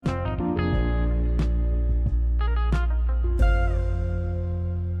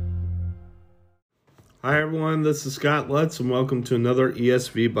Hi everyone, this is Scott Lutz and welcome to another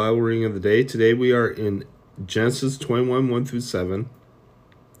ESV Bible reading of the day. Today we are in Genesis 21, 1 through 7.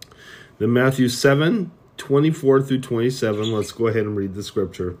 Then Matthew 7, 24 through 27. Let's go ahead and read the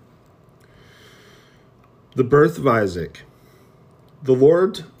scripture. The birth of Isaac. The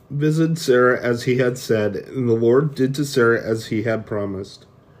Lord visited Sarah as he had said, and the Lord did to Sarah as he had promised.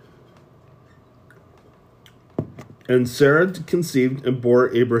 And Sarah conceived and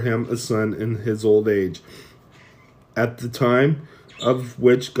bore Abraham a son in his old age, at the time of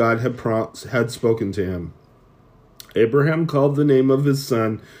which God had spoken to him. Abraham called the name of his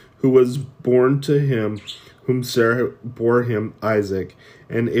son who was born to him, whom Sarah bore him, Isaac.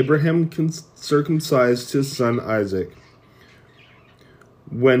 And Abraham circumcised his son Isaac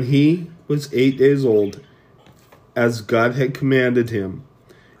when he was 8 days old, as God had commanded him.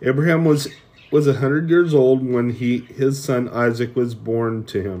 Abraham was 100 years old when his son Isaac was born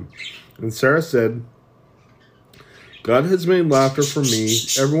to him. And Sarah said, God has made laughter for me.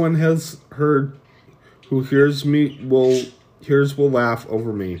 Everyone has heard who hears will laugh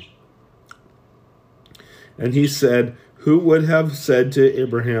over me. And he said, who would have said to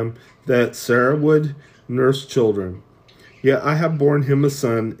Abraham that Sarah would nurse children? Yet I have borne him a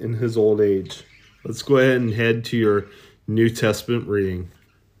son in his old age. Let's go ahead and head to your New Testament reading.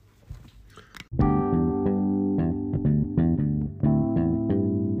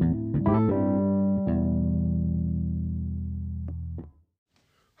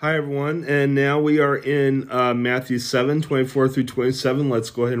 Hi, everyone, and now we are in Matthew 7, 24 through 27.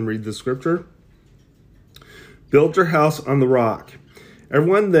 Let's go ahead and read the scripture. Build your house on the rock.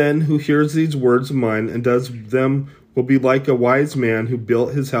 Everyone then who hears these words of mine and does them will be like a wise man who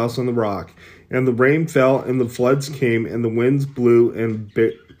built his house on the rock. And the rain fell, and the floods came, and the winds blew and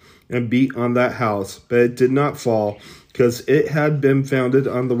beat on that house. But it did not fall, because it had been founded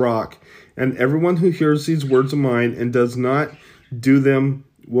on the rock. And everyone who hears these words of mine and does not do them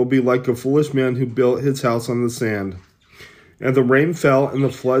will be like a foolish man who built his house on the sand. And the rain fell, and the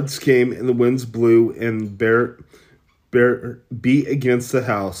floods came, and the winds blew and beat against the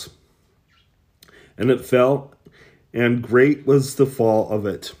house. And it fell, and great was the fall of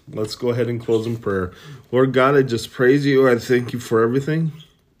it. Let's go ahead and close in prayer. Lord God, I just praise you. I thank you for everything.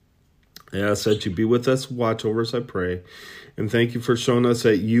 I ask that you be with us, watch over us, I pray. And thank you for showing us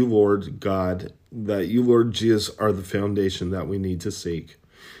that you, Lord God, that you, Lord Jesus, are the foundation that we need to seek.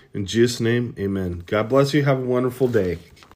 In Jesus' name, amen. God bless you. Have a wonderful day.